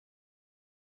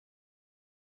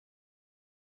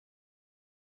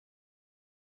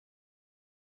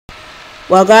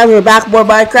Well guys, we're back more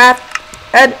Minecraft,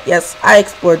 and yes, I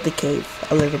explored the cave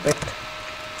a little bit.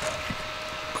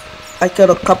 I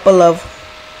killed a couple of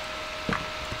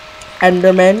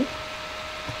Endermen,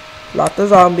 lots of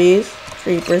zombies,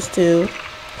 creepers too,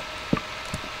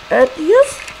 and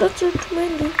yes, that's it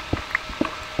mainly.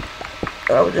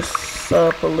 I'll just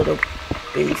set up a little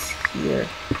base here.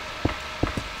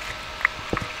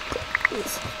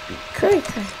 This would be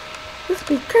crazy. This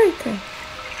would be crazy.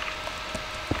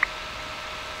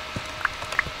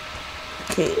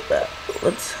 Okay,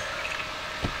 let's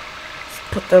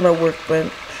put down a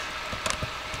workbench.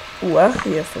 Ooh, I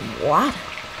hear some water.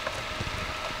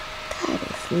 That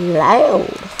is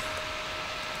loud.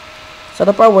 Set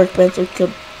up our workbench so we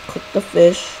can cook the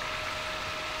fish.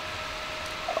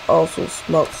 Also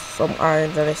smelt some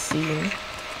iron that I seen.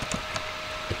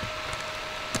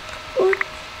 What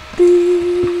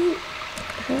the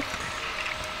heck?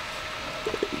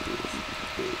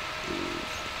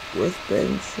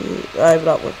 Workbench. I'm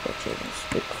not workbench.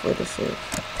 Let's look for the save.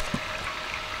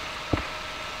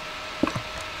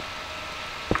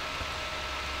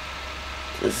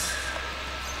 This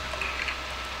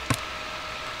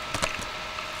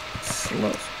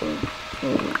smells so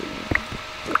good.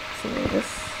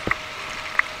 This.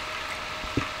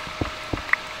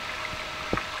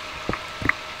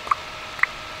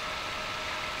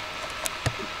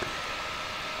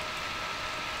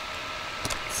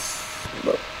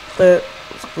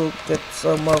 Let's go get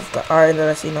some of the iron that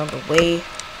I seen on the way.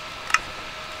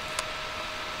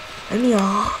 And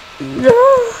yeah.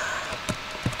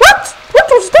 What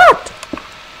was that?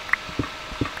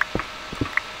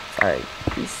 Sorry,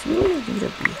 these ceilings need to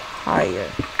be higher.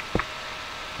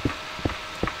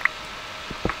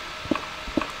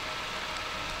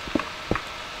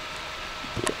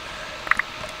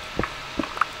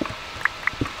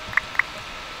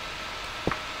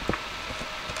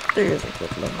 There's a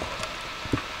good level.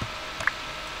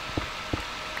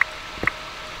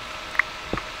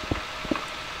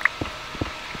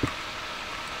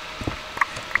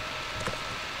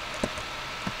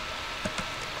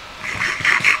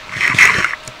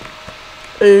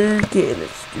 Okay,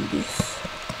 let's do this.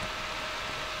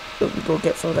 So we go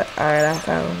get some of the iron I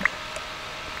found.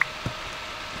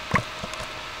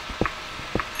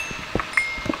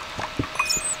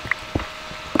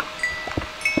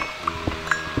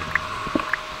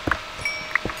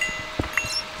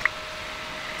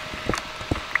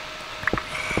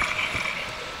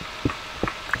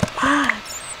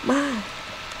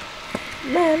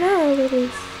 Man, all it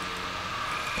is.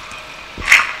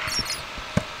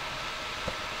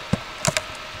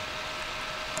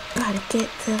 Gotta get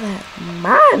to that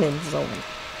mining zone.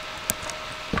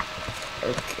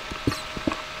 Okay.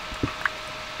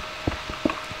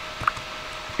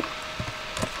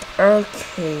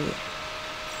 Okay.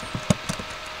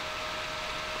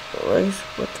 Where's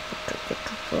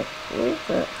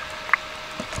that?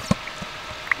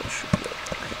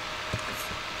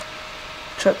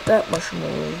 Chuck that mushroom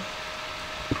away.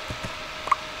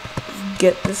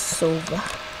 Get this silver.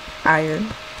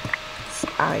 Iron. It's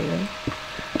iron.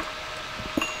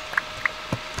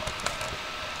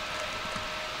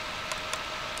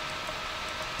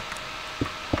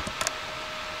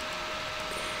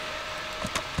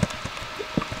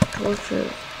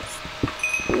 Torches.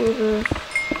 Orders.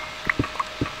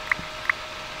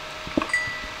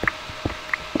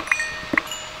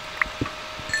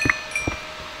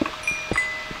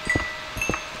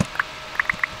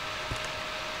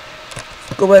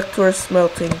 Go back to our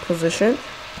smelting position.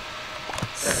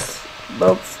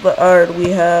 That's the iron we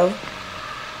have. I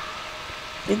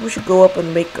think we should go up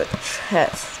and make a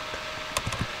chest.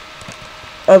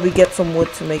 Or we get some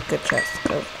wood to make a chest,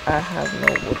 because I have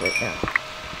no wood right now.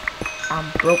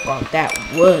 I'm broke on that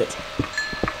wood.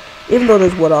 Even though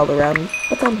there's wood all around me,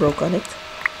 but I'm broke on it.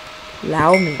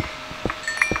 Allow me.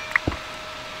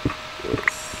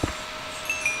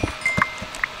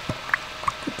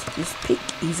 This pick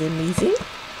is amazing.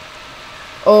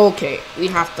 Okay, we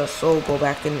have to go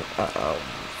back and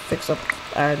fix up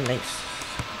our nice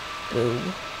glue.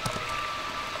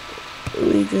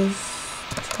 We just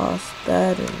toss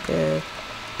that in there.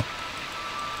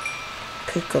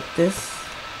 Pick up this.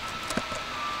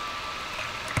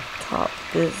 Top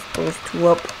this, those two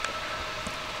up.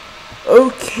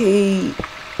 Okay.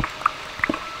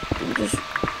 Just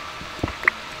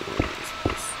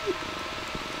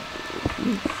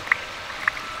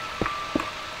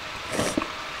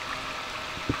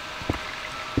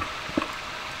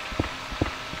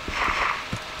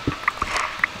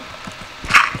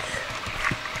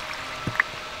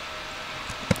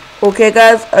okay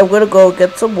guys, I'm gonna go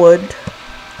get some wood.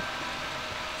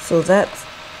 So that's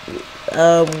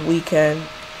we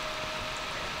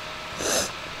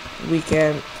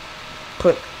can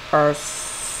put our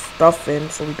stuff in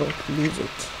so we don't lose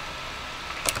it.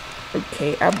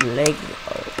 Okay, I'm lagging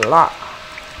a lot.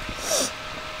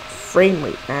 Frame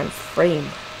rate, man, frame.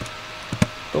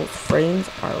 Those frames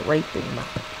are raping my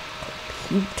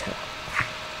computer.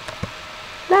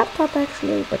 Laptop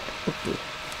actually, but okay.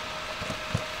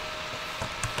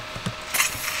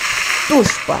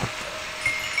 Douchebag.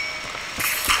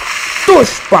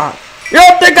 Douchebag. You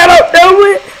don't think I don't know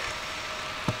it?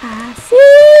 I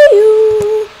see you.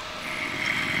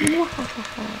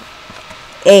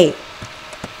 Hey.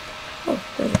 Oh,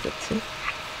 there's a good tree.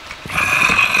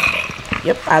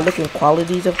 Yep, I look in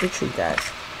qualities of the tree,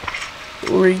 guys.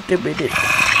 Wait a minute.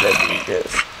 Let me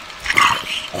just.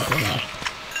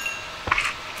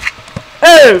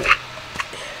 Oh!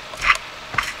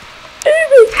 Oh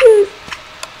my god!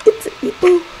 It's a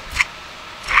people.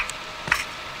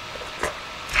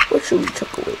 What should we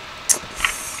chuck away?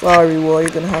 Sorry, well,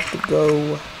 you're gonna have to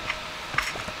go.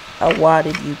 I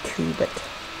wanted you to, but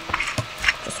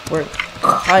just weren't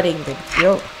cutting the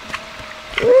joke.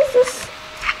 Where is this?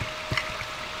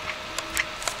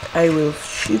 I will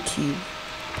shoot you.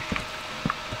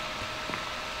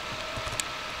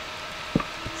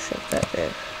 Shove that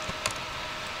there.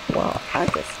 Wow, I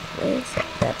just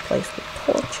ransacked that place with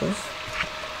torches.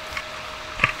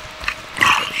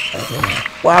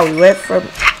 Wow, we went from...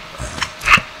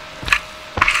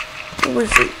 Who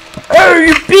was it? Oh,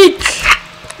 you bitch!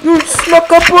 You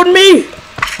snuck up on me!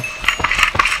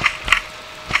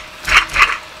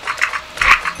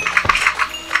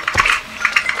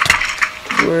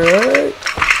 Right.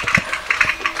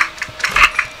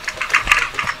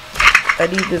 I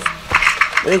need this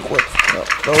big one. No,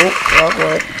 wrong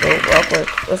way. No, wrong way.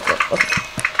 Let's go.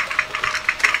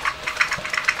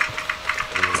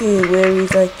 Okay, where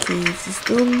is our cave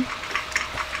system?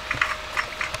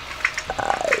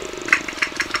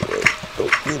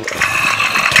 Don't do that.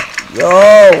 Yo!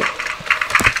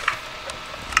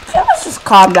 Okay, let's just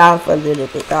calm down for a little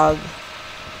bit, dog.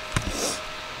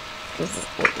 This is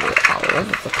what we're all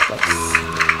over the place.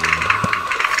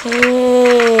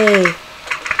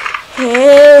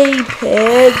 Hey,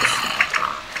 pigs.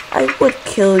 I would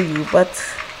kill you, but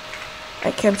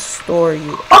I can't store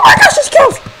you. Oh my gosh, this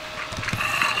kills!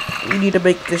 We need to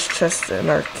make this chest in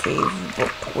our cave. But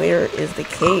where is the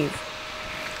cave?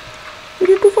 We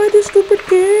need to find this stupid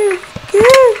cave.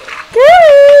 Cave!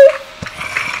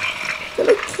 Get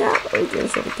a cat. Oh,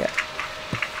 there's a cat.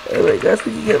 Alright, guys,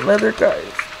 we can get leather,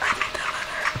 guys.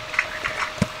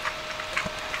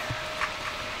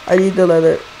 I need the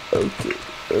leather. Okay,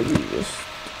 let me just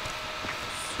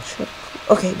check.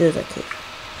 Okay, there's a cave.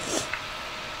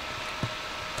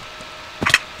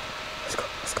 Let's go.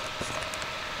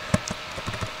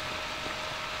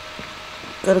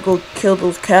 Gotta go kill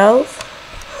those cows.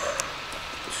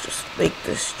 Let's just make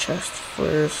this chest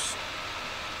first.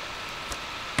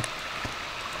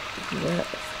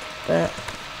 That.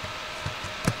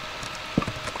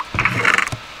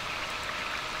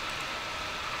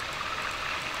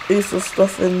 There's some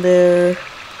stuff in there.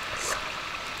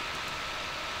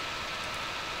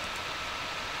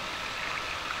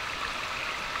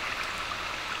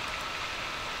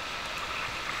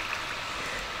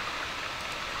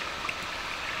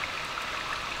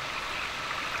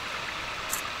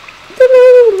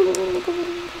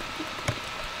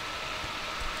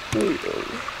 There we go.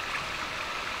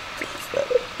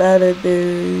 That in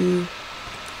there.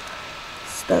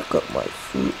 Stack up my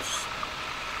fruits.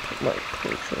 Put my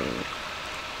torch.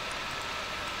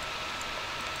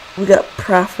 We got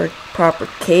proper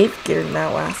cave gear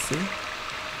now, I see.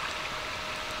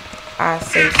 I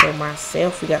say so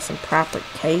myself. We got some proper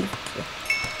cave gear.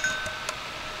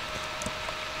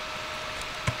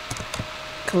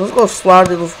 Okay, let's go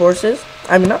slaughter those horses.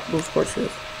 I mean, not those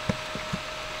horses.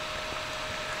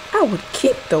 I would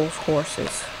keep those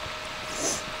horses.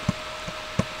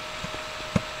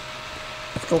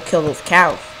 Let's go kill those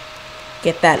cows.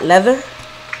 Get that leather.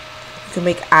 You can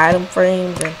make item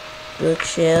frames and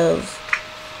bookshelves.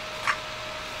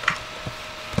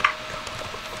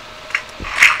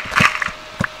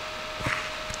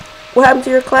 What happened to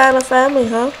your clan and family,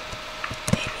 huh?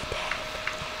 Baby dead.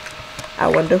 I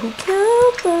wonder who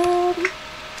killed them.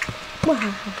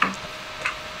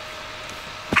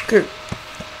 Good.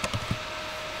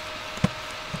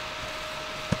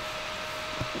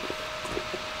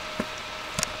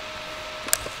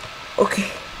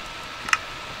 Okay.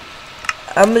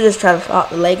 I'm gonna just try to slot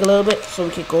the leg a little bit so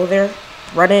we can go there,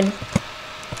 run in,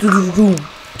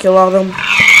 kill all of them.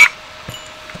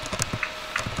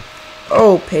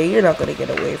 Oh, Pay, you're not gonna get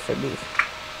away from me.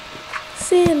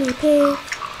 silly pig.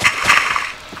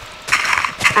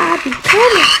 I be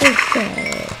coming for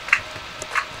that.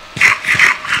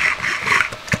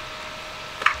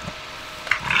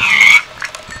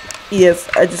 Yes,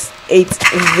 I just ate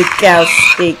the cow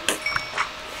steak.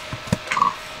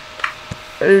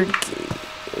 Okay,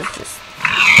 let's just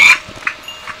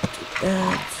do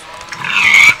that.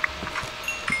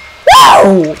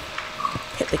 Whoa!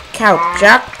 Hit the cow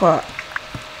jackpot.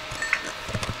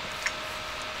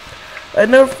 I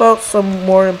never felt some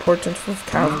more importance with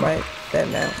cows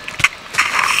than now.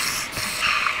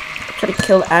 I try to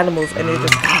kill animals and they're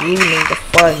just ruining the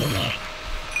fun.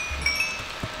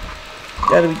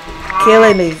 Gotta be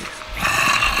killing these.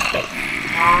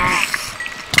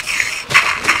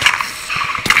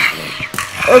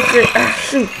 Okay,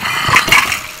 shoot.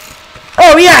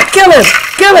 Oh yeah, kill him!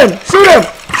 Kill him! Shoot him!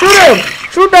 Shoot him!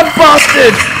 Shoot that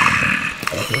bastard!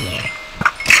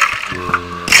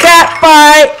 Cat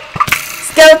fight!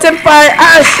 Skeleton fight!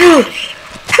 Ah, shoot!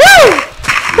 Woo!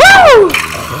 Woo!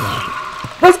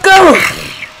 Let's go!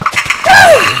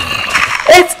 Woo!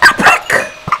 It's epic!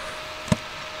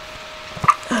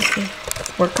 Okay,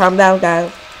 we're calm down,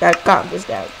 guys. Gotta calm this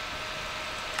down.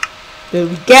 Did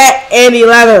we get any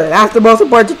leather? That's the most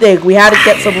important thing. We had to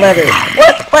get some leather.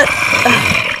 What? What?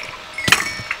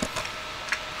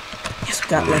 Yes, we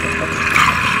got leather.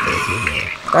 Okay.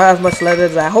 Not as much leather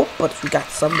as I hope, but we got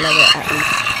some leather at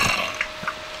least.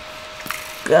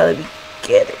 Gotta be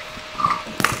kidding.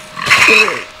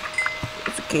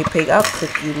 It's okay, pig. I'll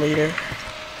cook you later.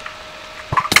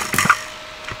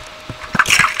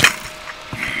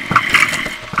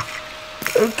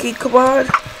 Okay, come on.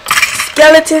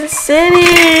 Skeleton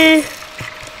City!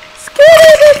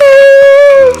 Skeleton!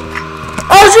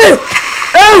 Oh shit!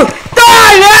 Oh!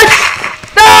 Die, man!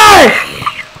 Die!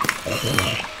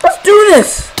 Let's do this!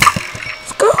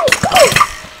 Let's go! Let's go!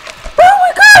 Oh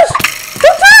my gosh!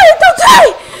 Don't die! Don't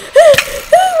die!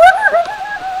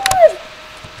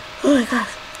 Oh my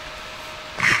gosh!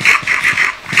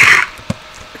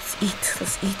 Let's eat!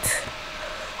 Let's eat!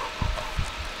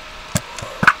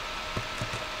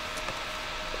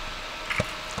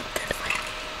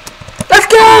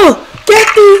 Go! Get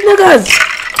these niggas!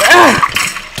 Ah.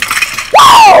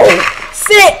 Whoa!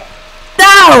 Sit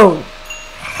down!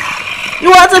 You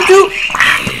want some too?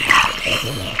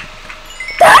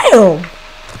 Damn!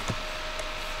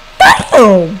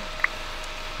 Damn!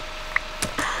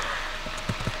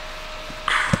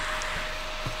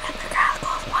 And the girl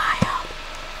goes wild.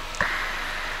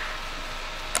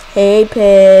 Hey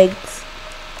pigs.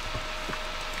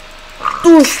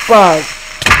 Douchebag!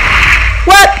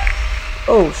 What?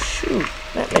 Oh shoot,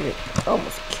 that nigga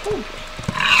almost killed me.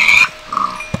 I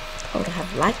would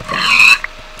have liked that.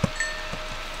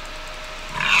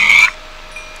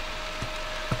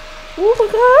 Oh my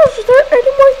gosh, is there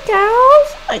any more cows?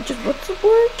 I just want some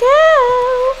more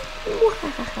cows.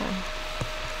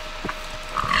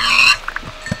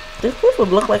 This place would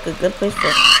look like a good place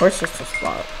for horses to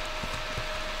spawn.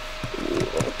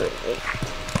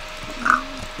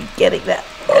 You getting that?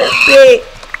 Okay.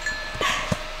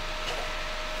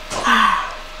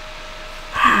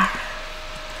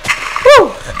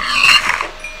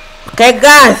 Okay,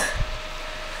 guys.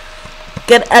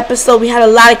 Good episode. We had a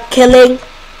lot of killing,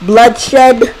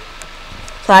 bloodshed.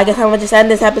 So I guess I'm gonna just end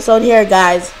this episode here,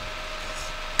 guys.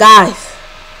 Guys,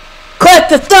 click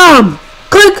the thumb.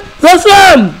 Click the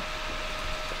thumb.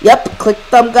 Yep, click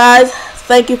thumb, guys.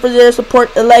 Thank you for your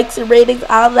support, the likes and ratings,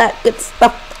 all that good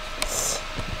stuff.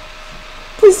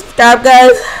 Please subscribe,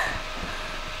 guys.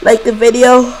 Like the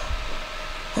video.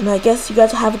 And I guess you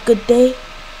guys will have a good day.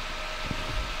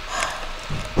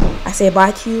 I say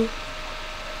bye to you.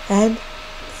 And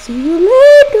see you later.